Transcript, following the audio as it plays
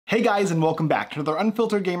Hey guys, and welcome back to another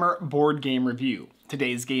Unfiltered Gamer board game review.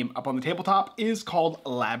 Today's game up on the tabletop is called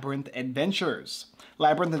Labyrinth Adventures.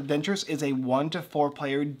 Labyrinth Adventures is a 1 to 4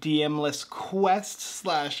 player DM-less quest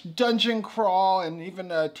 / dungeon crawl and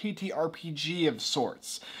even a TTRPG of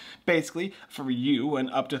sorts. Basically, for you and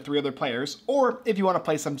up to 3 other players, or if you want to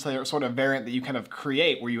play some sort of variant that you kind of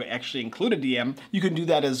create where you actually include a DM, you can do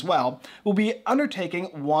that as well. We'll be undertaking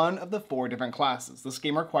one of the 4 different classes. This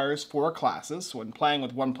game requires 4 classes, so when playing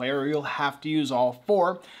with one player, you'll have to use all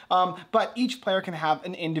 4, but each player can have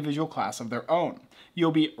an individual class of their own.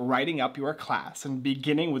 You'll be writing up your class and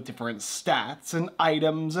beginning with different stats and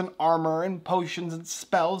items and armor and potions and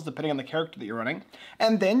spells depending on the character that you're running,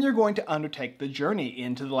 and then you're going to undertake the journey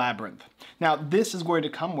into the labyrinth. Now this is going to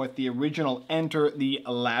come with the original Enter the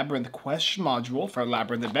Labyrinth question module for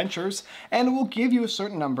Labyrinth Adventures, and it will give you a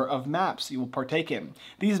certain number of maps you will partake in.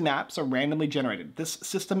 These maps are randomly generated. This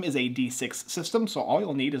system is a D6 system, so all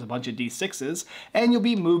you'll need is a bunch of D6s, and you'll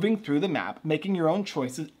be moving through the map, making your own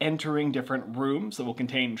choices, entering different rooms that will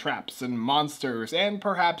contain traps and monsters and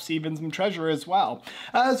perhaps even some treasure as well.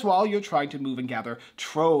 While you're trying to move and gather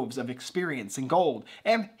troves of experience and gold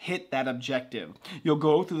and hit that objective. You'll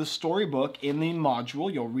go through the storybook in the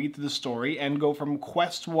module, you'll read through the story and go from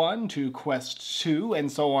quest 1 to quest 2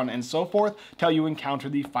 and so on and so forth till you encounter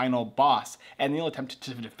the final boss and you'll attempt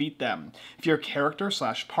to defeat them. If your character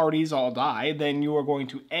 / parties all die, then you are going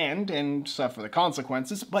to end and suffer the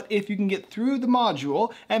consequences, but if you can get through the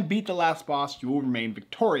module and beat the last boss, you will remain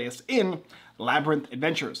victorious in Labyrinth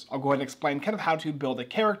Adventures. I'll go ahead and explain kind of how to build a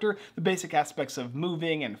character, the basic aspects of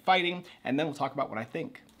moving and fighting, and then we'll talk about what I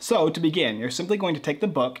think. So to begin, you're simply going to take the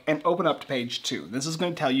book and open up to page 2. This is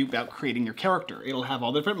going to tell you about creating your character. It'll have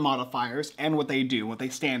all the different modifiers and what they do, what they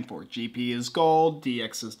stand for. GP is gold,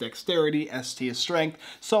 DX is dexterity, ST is strength,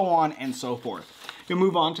 so on and so forth. You'll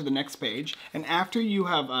move on to the next page, and after you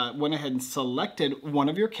have went ahead and selected one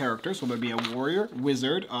of your characters, whether it be a warrior,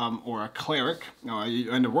 wizard, or a cleric,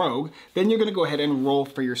 and a rogue, then you're going to go ahead and roll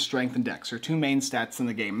for your strength and dex, your 2 main stats in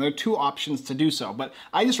the game. There are 2 options to do so, but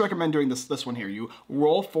I just recommend doing this one here. You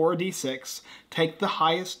roll 4d6, take the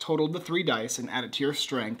highest total of the 3 dice and add it to your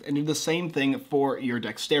strength, and do the same thing for your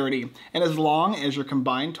dexterity. And as long as your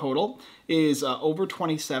combined total is over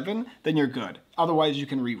 27, then you're good. Otherwise, you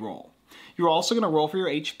can re-roll. You're also going to roll for your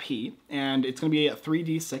HP, and it's going to be a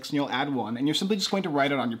 3d6, and you'll add 1, and you're simply just going to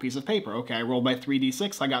write it on your piece of paper. Okay, I rolled my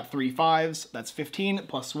 3d6, I got 3 5s, that's 15,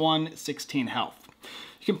 plus 1, 16 health.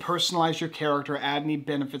 You can personalize your character, add any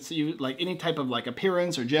benefits that you like, any type of like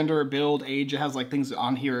appearance or gender, build, age. It has like things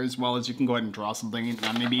on here as well as you can go ahead and draw something,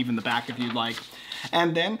 maybe even the back if you'd like.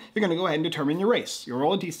 And then you're going to go ahead and determine your race. You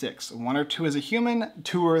roll a d6. 1 or 2 is a human,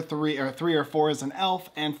 2 or 3 or 4 is an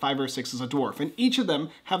elf, and 5 or 6 is a dwarf. And each of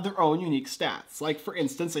them have their own unique stats. Like for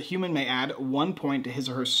instance, a human may add 1 point to his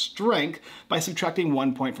or her strength by subtracting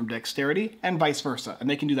 1 point from dexterity, and vice versa. And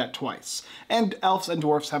they can do that twice. And elves and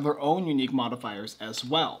dwarfs have their own unique modifiers as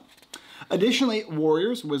well. Additionally,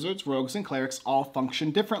 warriors, wizards, rogues, and clerics all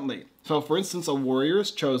function differently. So for instance, a warrior is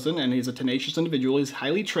chosen and he's a tenacious individual. He's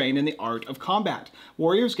highly trained in the art of combat.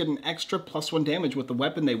 Warriors get an extra +1 damage with the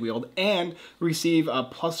weapon they wield and receive a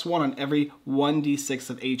 +1 on every 1d6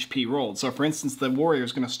 of HP rolled. So for instance, the warrior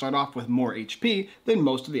is going to start off with more HP than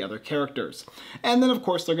most of the other characters. And then of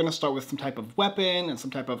course, they're going to start with some type of weapon and some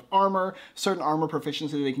type of armor, certain armor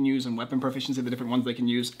proficiency they can use and weapon proficiency, the different ones they can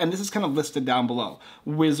use. And this is kind of listed down below.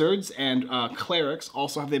 Wizards and clerics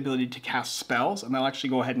also have the ability to cast spells, and they'll actually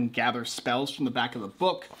go ahead and gather spells from the back of the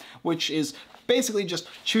book, which is basically just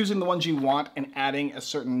choosing the ones you want and adding a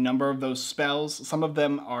certain number of those spells. Some of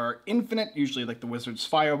them are infinite, usually like the Wizard's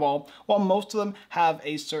Fireball, while most of them have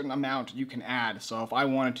a certain amount you can add. So if I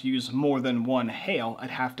wanted to use more than 1 hail, I'd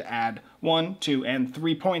have to add 1, 2, and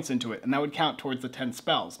 3 points into it, and that would count towards the 10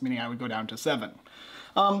 spells, meaning I would go down to 7.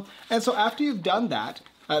 And so after you've done that,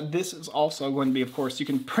 this is also going to be, of course, you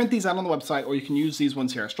can print these out on the website or you can use these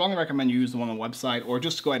ones here. I strongly recommend you use the one on the website or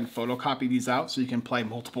just go ahead and photocopy these out so you can play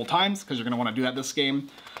multiple times because you're going to want to do that this game.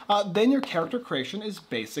 Then your character creation is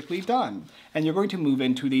basically done. And you're going to move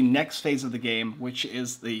into the next phase of the game, which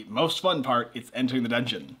is the most fun part. It's entering the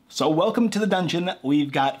dungeon. So welcome to the dungeon.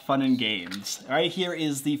 We've got fun and games. All right, here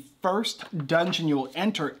is the first dungeon you'll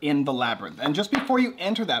enter in the labyrinth. And just before you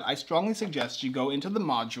enter that, I strongly suggest you go into the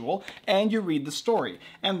module and you read the story.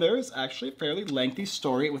 And there's actually a fairly lengthy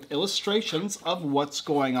story with illustrations of what's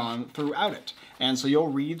going on throughout it. And so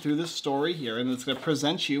you'll read through this story here, and it's going to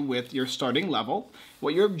present you with your starting level,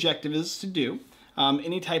 what your objective is to do,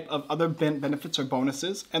 any type of other benefits or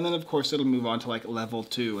bonuses, and then of course it'll move on to like level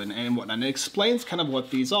 2 and whatnot. And it explains kind of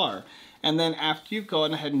what these are. And then after you've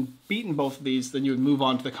gone ahead and beaten both of these, then you would move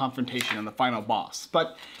on to the confrontation and the final boss.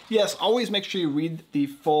 But yes, always make sure you read the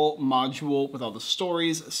full module with all the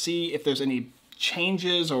stories, see if there's any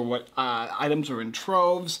changes or what items are in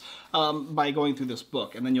troves by going through this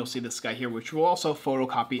book. And then you'll see this guy here, which will also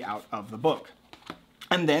photocopy out of the book.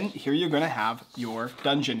 And then here you're going to have your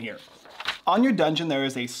dungeon here. On your dungeon, there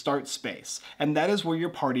is a start space, and that is where your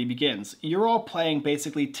party begins. You're all playing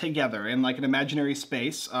basically together in like an imaginary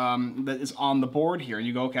space that is on the board here.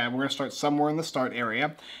 You go, okay, we're going to start somewhere in the start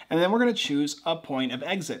area, and then we're going to choose a point of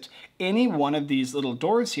exit. Any one of these little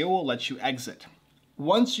doors here will let you exit.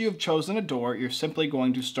 Once you've chosen a door, you're simply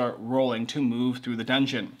going to start rolling to move through the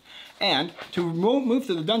dungeon. And to move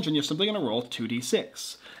through the dungeon, you're simply going to roll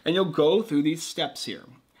 2d6. And you'll go through these steps here.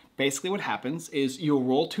 Basically what happens is you'll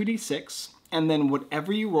roll 2d6, and then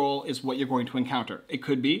whatever you roll is what you're going to encounter. It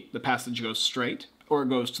could be the passage goes straight, or it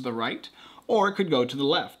goes to the right, or it could go to the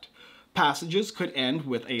left. Passages could end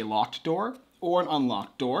with a locked door or an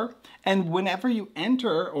unlocked door, and whenever you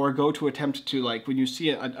enter or go to attempt to, like when you see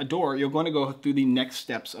a door, you're going to go through the next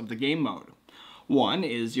steps of the game mode. One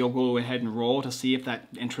is you'll go ahead and roll to see if that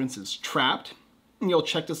entrance is trapped. You'll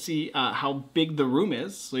check to see how big the room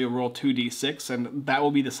is, so you'll roll 2d6, and that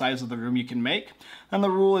will be the size of the room you can make. And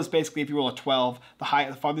the rule is basically if you roll a 12,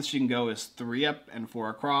 the farthest you can go is 3 up and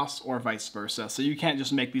 4 across, or vice versa. So you can't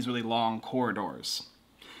just make these really long corridors.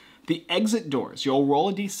 The exit doors, you'll roll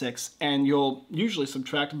a d6, and you'll usually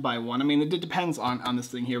subtract by 1. I mean, it depends on this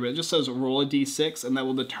thing here, but it just says roll a d6, and that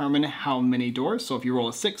will determine how many doors. So if you roll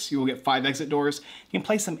a 6, you will get 5 exit doors. You can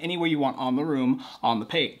place them anywhere you want on the room on the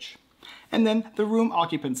page. And then the room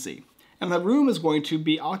occupancy. And the room is going to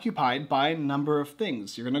be occupied by a number of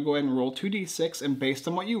things. You're going to go ahead and roll 2d6, and based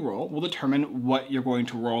on what you roll, will determine what you're going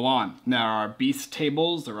to roll on. There are beast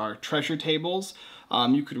tables, there are treasure tables.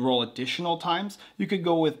 You could roll additional times. You could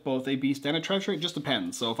go with both a beast and a treasure, it just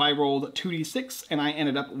depends. So if I rolled 2d6 and I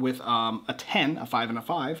ended up with a 10, a 5 and a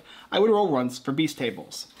 5, I would roll runs for beast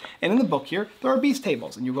tables. And in the book here, there are beast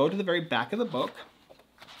tables, and you go to the very back of the book,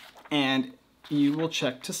 and you will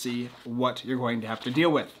check to see what you're going to have to deal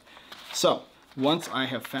with. So, once I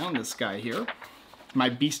have found this guy here, my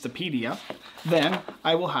Beastopedia, then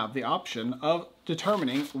I will have the option of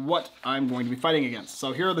determining what I'm going to be fighting against.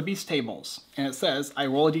 So here are the beast tables, and it says I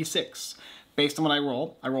roll a d6. Based on what I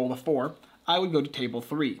roll a 4, I would go to table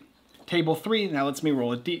 3. Table 3 now lets me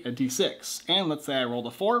roll a d6, and let's say I rolled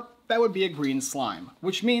a 4, that would be a green slime,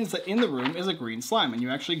 which means that in the room is a green slime, and you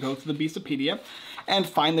actually go to the Beastopedia and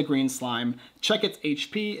find the green slime, check its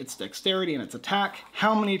HP, its dexterity, and its attack,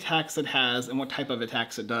 how many attacks it has, and what type of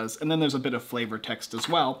attacks it does, and then there's a bit of flavor text as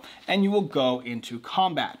well, and you will go into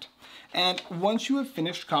combat. And once you have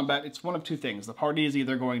finished combat, it's one of two things. The party is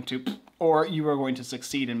either going to, or you are going to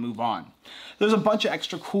succeed and move on. There's a bunch of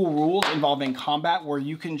extra cool rules involving combat where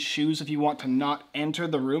you can choose if you want to not enter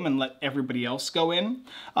the room and let everybody else go in.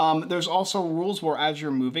 There's also rules where as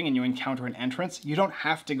you're moving and you encounter an entrance, you don't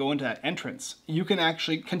have to go into that entrance. You can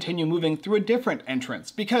actually continue moving through a different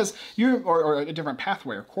entrance because or a different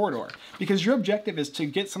pathway or corridor, because your objective is to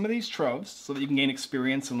get some of these troves so that you can gain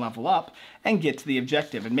experience and level up and get to the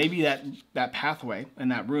objective. And maybe that pathway in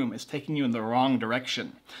that room is taking you in the wrong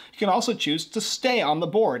direction. You can also choose to stay on the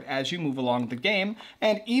board as you move along the game,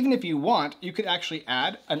 and even if you want, you could actually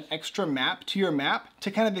add an extra map to your map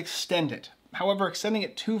to kind of extend it. However, extending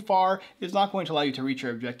it too far is not going to allow you to reach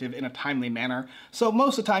your objective in a timely manner, so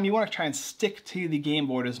most of the time you want to try and stick to the game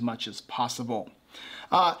board as much as possible.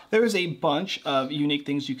 There is a bunch of unique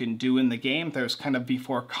things you can do in the game. There's kind of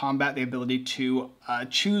before combat the ability to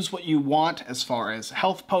choose what you want as far as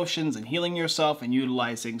health potions and healing yourself and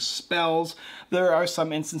utilizing spells. There are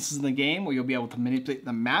some instances in the game where you'll be able to manipulate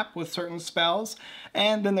the map with certain spells,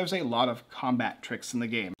 and then there's a lot of combat tricks in the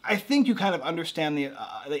game. I think you kind of understand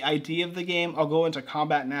the idea of the game. I'll go into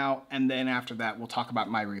combat now, and then after that we'll talk about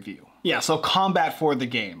my review. Yeah, so combat for the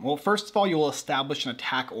game. Well, first of all, you will establish an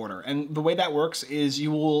attack order, and the way that works is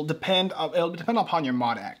it'll depend upon your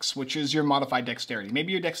mod X, which is your modified dexterity.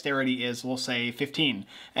 Maybe your dexterity is, we'll say, 15,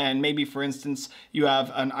 and maybe, for instance, you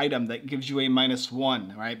have an item that gives you a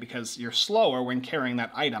 -1, right, because you're slower when carrying that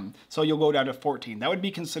item, so you'll go down to 14. That would be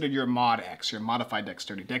considered your mod X, your modified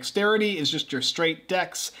dexterity. Dexterity is just your straight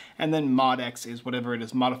dex, and then mod X is whatever it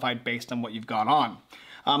is modified based on what you've got on.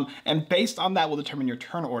 And based on that will determine your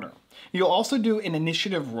turn order. You'll also do an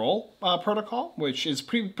initiative roll protocol, which is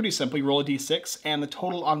pretty simple. You roll a d6, and the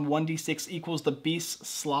total on 1d6 equals the beast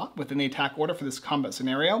slot within the attack order for this combat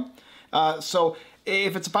scenario. So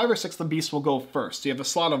If it's a 5 or 6, the beast will go first. So you have a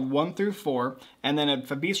slot of 1 through 4, and then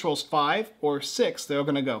if a beast rolls 5 or 6, they're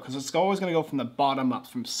going to go, because it's always going to go from the bottom up,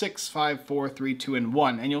 from 6, 5, 4, 3, 2, and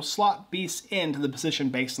 1, and you'll slot beasts into the position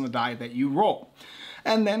based on the die that you roll.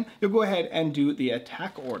 And then you'll go ahead and do the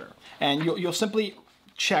attack order, and you'll simply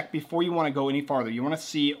check before you want to go any farther. You want to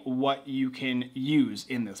see what you can use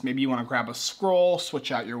in this. Maybe you want to grab a scroll,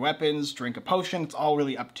 switch out your weapons, drink a potion. It's all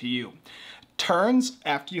really up to you. Turns,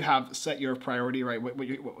 after you have set your priority, right,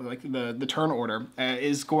 like the turn order,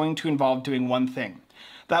 is going to involve doing one thing.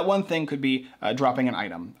 That one thing could be dropping an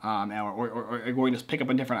item, or going to pick up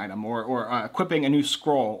a different item, or equipping a new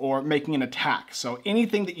scroll, or making an attack. So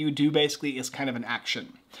anything that you do basically is kind of an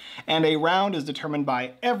action. And a round is determined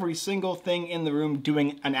by every single thing in the room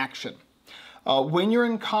doing an action. When you're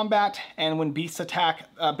in combat and when beasts attack,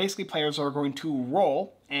 basically players are going to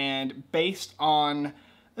roll, and based on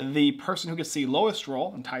the person who gets the lowest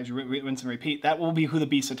roll, and ties rinse and repeat, that will be who the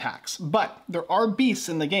beast attacks. But there are beasts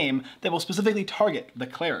in the game that will specifically target the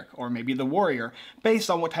cleric, or maybe the warrior, based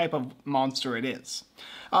on what type of monster it is.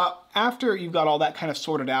 After you've got all that kind of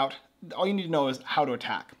sorted out, all you need to know is how to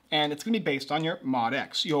attack. And it's going to be based on your mod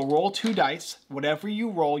X. You'll roll 2 dice. Whatever you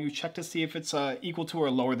roll, you check to see if it's equal to or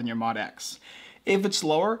lower than your mod X. If it's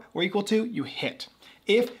lower or equal to, you hit.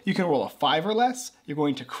 If you can roll a 5 or less, you're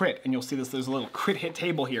going to crit, and you'll see there's a little crit hit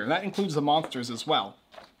table here, and that includes the monsters as well.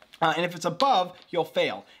 And if it's above, you'll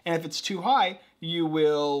fail. And if it's too high, you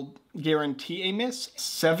will guarantee a miss.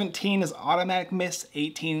 17 is automatic miss,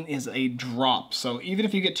 18 is a drop. So even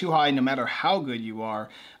if you get too high, no matter how good you are,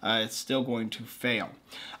 it's still going to fail.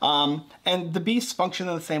 And the beasts function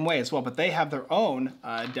in the same way as well, but they have their own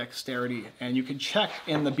dexterity, and you can check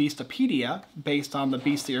in the Beastopedia based on the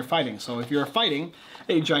beast that you're fighting. So if you're fighting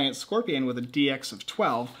a giant scorpion with a DX of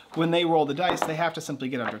 12, when they roll the dice, they have to simply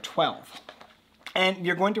get under 12. And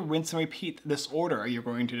you're going to rinse and repeat this order. You're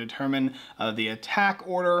going to determine the attack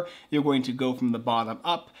order. You're going to go from the bottom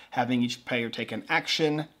up, having each player take an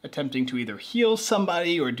action, attempting to either heal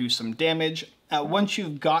somebody or do some damage. Once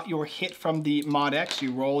you've got your hit from the mod X,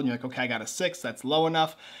 you roll and you're like, okay, I got a 6, that's low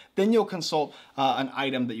enough. Then you'll consult an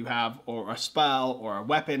item that you have, or a spell, or a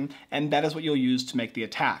weapon, and that is what you'll use to make the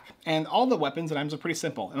attack. And all the weapons and items are pretty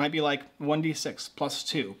simple. It might be like 1d6 plus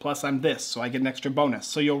 2, plus I'm this, so I get an extra bonus.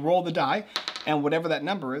 So you'll roll the die, and whatever that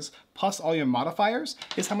number is, plus all your modifiers,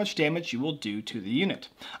 is how much damage you will do to the unit.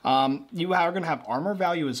 You are going to have armor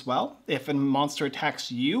value as well. If a monster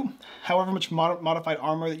attacks you, however much modified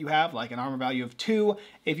armor that you have, like an armor value of 2,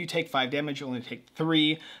 if you take 5 damage, you only take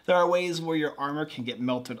 3. There are ways where your armor can get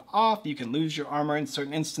melted off. You can lose your armor in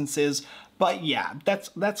certain instances. But yeah,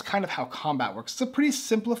 that's kind of how combat works. It's a pretty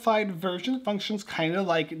simplified version. It functions kind of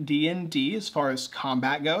like D&D as far as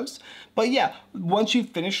combat goes. But yeah, once you've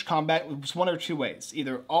finished combat, it's one or two ways.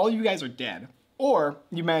 Either all you guys are dead, or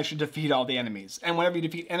you manage to defeat all the enemies. And whenever you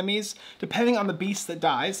defeat enemies, depending on the beast that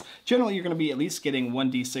dies, generally you're going to be at least getting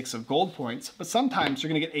 1d6 of gold points, but sometimes you're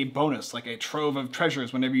going to get a bonus, like a trove of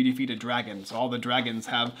treasures whenever you defeat a dragon. So all the dragons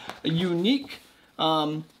have a unique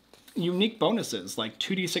bonuses, like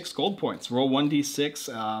 2d6 gold points. Roll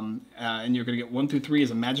 1d6, and you're going to get 1 through 3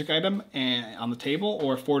 as a magic item on the table,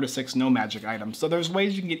 or 4 to 6 no magic items. So there's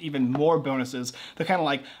ways you can get even more bonuses. They're kind of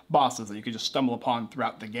like bosses that you can just stumble upon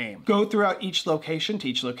throughout the game. Go throughout each location to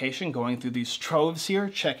each location, going through these troves here,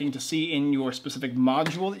 checking to see in your specific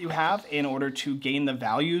module that you have in order to gain the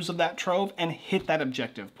values of that trove and hit that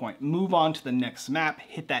objective point. Move on to the next map,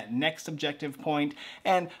 hit that next objective point,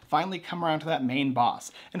 and finally come around to that main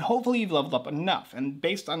boss. And hopefully you've leveled up enough, and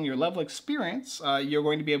based on your level experience, you're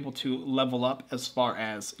going to be able to level up as far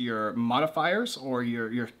as your modifiers or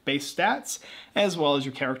your base stats, as well as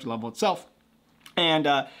your character level itself.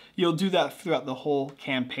 And you'll do that throughout the whole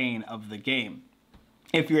campaign of the game.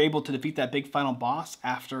 If you're able to defeat that big final boss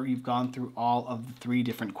after you've gone through all of the 3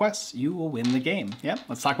 different quests, you will win the game. Yeah,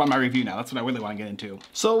 let's talk about my review now. That's what I really want to get into.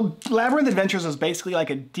 So Labyrinth Adventures is basically like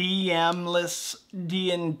a DM-less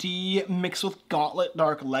D&D mixed with Gauntlet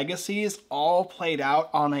Dark Legacies, all played out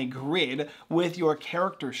on a grid with your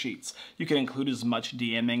character sheets. You can include as much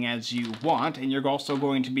DMing as you want, and you're also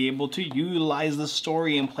going to be able to utilize the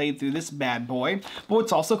story and play through this bad boy. But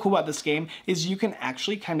what's also cool about this game is you can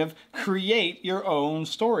actually kind of create your own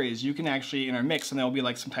stories. You can actually intermix, and there'll be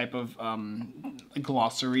like some type of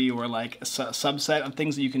glossary or like a subset of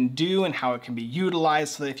things that you can do and how it can be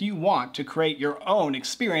utilized, so that if you want to create your own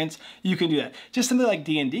experience, you can do that. Just something like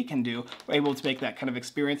D&D can do. We're able to make that kind of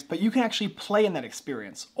experience, but you can actually play in that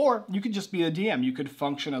experience. Or you could just be the DM. You could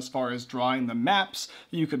function as far as drawing the maps.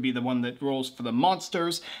 You could be the one that rolls for the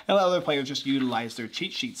monsters, and let other players just utilize their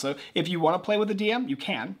cheat sheets. So if you want to play with a DM, you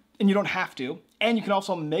can, and you don't have to. And you can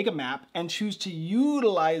also make a map and choose to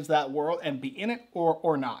utilize that world and be in it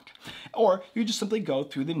or not. Or you just simply go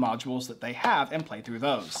through the modules that they have and play through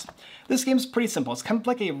those. This game's pretty simple. It's kind of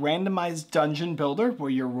like a randomized dungeon builder where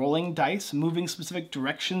you're rolling dice, moving specific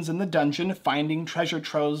directions in the dungeon, finding treasure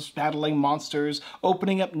troves, battling monsters,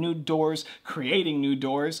 opening up new doors, creating new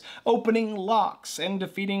doors, opening locks, and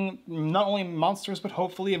defeating not only monsters but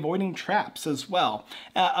hopefully avoiding traps as well,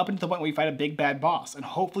 up until the point where you fight a big bad boss, and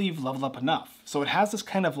hopefully you've leveled up enough. So it has this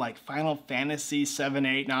kind of like Final Fantasy 7,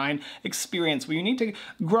 8, 9 experience where you need to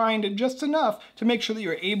grind just enough to make sure that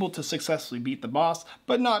you're able to successfully beat the boss,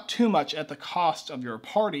 but not too much at the cost of your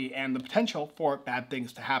party and the potential for bad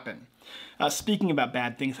things to happen. Speaking about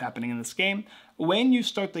bad things happening in this game, when you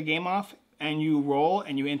start the game off, and you roll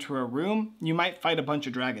and you enter a room, you might fight a bunch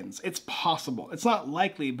of dragons. It's possible. It's not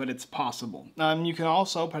likely, but it's possible. You can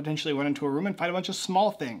also potentially run into a room and fight a bunch of small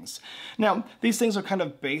things. Now, these things are kind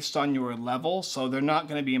of based on your level, so they're not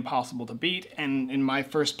going to be impossible to beat. And in my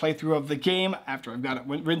first playthrough of the game, after I've got it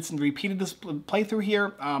rinsed and repeated this playthrough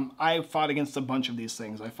here, I fought against a bunch of these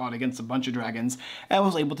things. I fought against a bunch of dragons and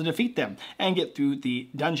was able to defeat them and get through the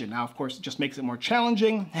dungeon. Now, of course, it just makes it more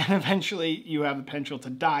challenging, and eventually you have the potential to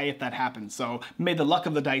die if that happens. So may the luck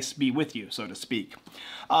of the dice be with you, so to speak.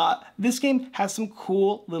 This game has some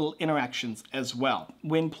cool little interactions as well.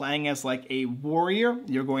 When playing as like a warrior,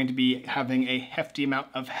 you're going to be having a hefty amount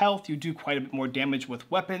of health. You do quite a bit more damage with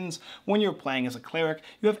weapons. When you're playing as a cleric,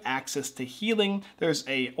 you have access to healing. There's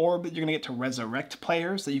a orb that you're going to get to resurrect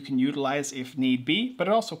players that you can utilize if need be, but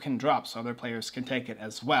it also can drop so other players can take it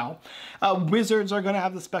as well. Wizards are going to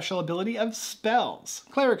have the special ability of spells.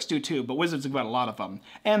 Clerics do too, but wizards have got a lot of them.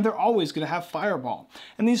 And they're always going to have Fireball.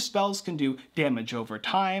 And these spells can do damage over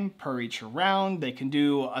time per each round. They can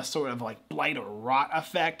do a sort of like blight or rot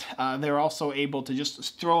effect. They're also able to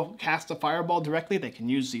just cast a fireball directly. They can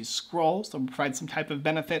use these scrolls to provide some type of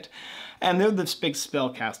benefit. And they're this big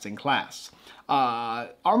spell casting class.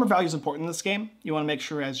 Armor value is important in this game. You want to make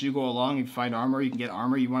sure as you go along, you find armor, you can get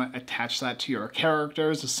armor. You want to attach that to your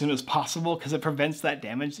characters as soon as possible because it prevents that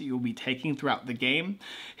damage that you'll be taking throughout the game.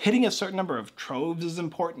 Hitting a certain number of troves is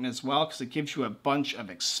important as well because it gives you a bunch of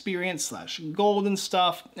experience / gold and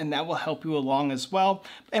stuff, and that will help you along as well.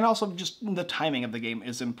 And also just the timing of the game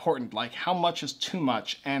is important, like how much is too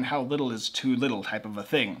much and how little is too little type of a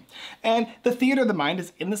thing. And the theater of the mind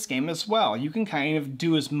is in this game as well. You can kind of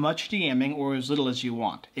do as much DMing or as little as you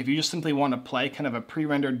want. If you just simply want to play kind of a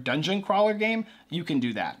pre-rendered dungeon crawler game, you can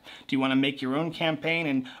do that. Do you want to make your own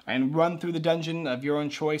campaign and run through the dungeon of your own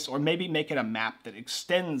choice, or maybe make it a map that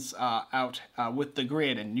extends out with the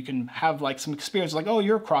grid, and you can have like some experience like, oh,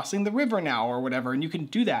 you're crossing the river now or whatever, and you can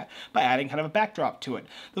do that by adding kind of a backdrop to it.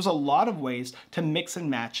 There's a lot of ways to mix and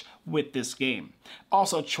match with this game.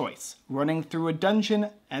 Also choice. Running through a dungeon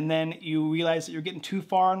and then you realize that you're getting too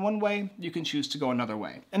far in one way, you can choose to go another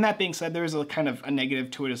way. And that being said, there is a kind of a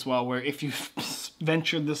negative to it as well, where if you've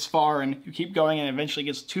ventured this far and you keep going and eventually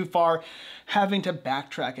gets too far, having to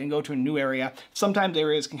backtrack and go to a new area, sometimes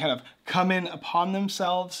areas can kind of come in upon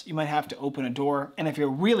themselves. You might have to open a door, and if you're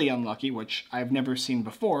really unlucky, which I've never seen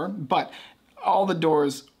before, but all the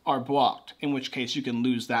doors are blocked, in which case you can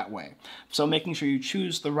lose that way. So making sure you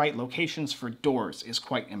choose the right locations for doors is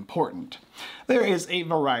quite important. There is a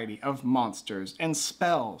variety of monsters and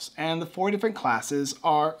spells, and the 4 different classes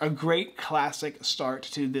are a great classic start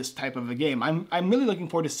to this type of a game. I'm really looking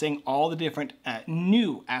forward to seeing all the different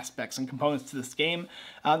new aspects and components to this game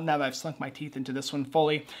now that I've sunk my teeth into this one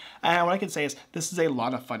fully. And what I can say is this is a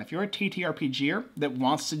lot of fun. If you're a TTRPGer that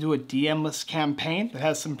wants to do a DM-less campaign that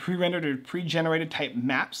has some pre-rendered or pre-generated type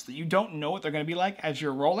maps that you don't know what they're going to be like as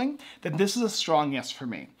you're rolling, then this is a strong yes for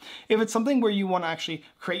me. If it's something where you want to actually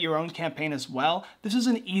create your own campaign as well, this is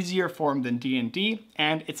an easier form than D&D,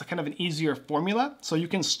 and it's a kind of an easier formula, so you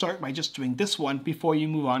can start by just doing this one before you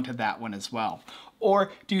move on to that one as well.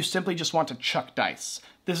 Or do you simply just want to chuck dice?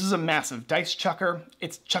 This is a massive dice chucker.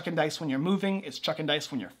 It's chucking dice when you're moving, it's chucking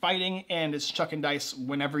dice when you're fighting, and it's chucking dice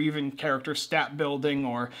whenever you're in character stat building,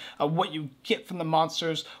 or what you get from the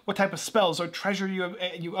monsters, what type of spells or treasure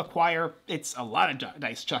you acquire. It's a lot of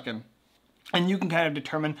dice chucking. And you can kind of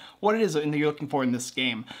determine what it is that you're looking for in this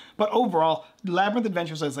game. But overall, Labyrinth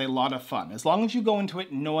Adventures is a lot of fun. As long as you go into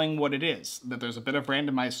it knowing what it is, that there's a bit of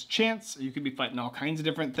randomized chance, you could be fighting all kinds of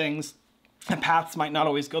different things, the paths might not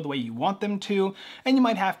always go the way you want them to, and you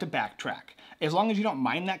might have to backtrack. As long as you don't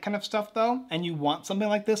mind that kind of stuff though, and you want something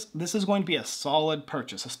like this, this is going to be a solid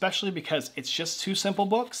purchase, especially because it's just 2 simple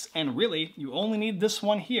books, and really, you only need this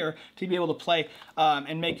one here to be able to play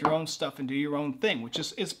and make your own stuff and do your own thing, which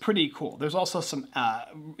is pretty cool. There's also some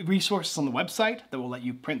resources on the website that will let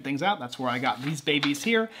you print things out. That's where I got these babies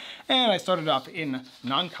here, and I started off in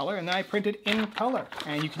non-color, and then I printed in color,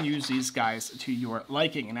 and you can use these guys to your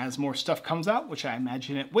liking. And as more stuff comes out, which I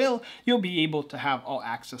imagine it will, you'll be able to have all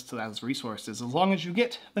access to those resources as long as you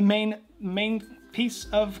get the main piece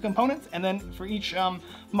of components, and then for each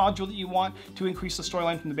module that you want to increase the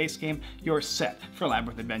storyline from the base game, you're set for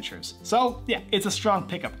Labyrinth Adventures. So yeah, it's a strong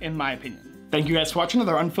pickup in my opinion. Thank you guys for watching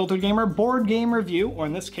another Unfiltered Gamer board game review, or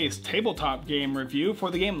in this case, tabletop game review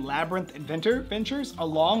for the game Labyrinth Adventures,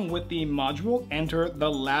 along with the module Enter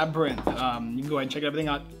the Labyrinth. You can go ahead and check everything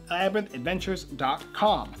out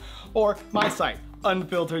labyrinthadventures.com, or my site,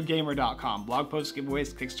 unfilteredgamer.com. Blog posts,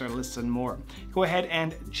 giveaways, Kickstarter lists, and more. Go ahead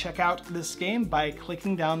and check out this game by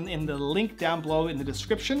clicking down in the link down below in the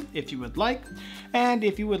description if you would like. And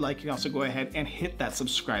if you would like, you can also go ahead and hit that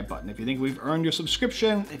subscribe button. If you think we've earned your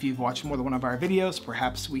subscription, if you've watched more than one of our videos,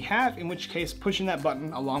 perhaps we have, in which case pushing that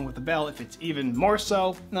button along with the bell, if it's even more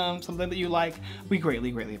so something that you like, we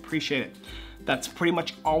greatly appreciate it. That's pretty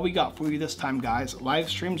much all we got for you this time, guys. Live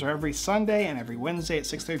streams are every Sunday and every Wednesday at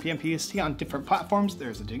 6:30 p.m. PST on different platforms.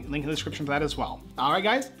 There's a link in the description for that as well. All right,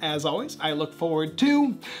 guys, as always, I look forward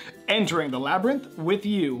to entering the labyrinth with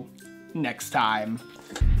you next time.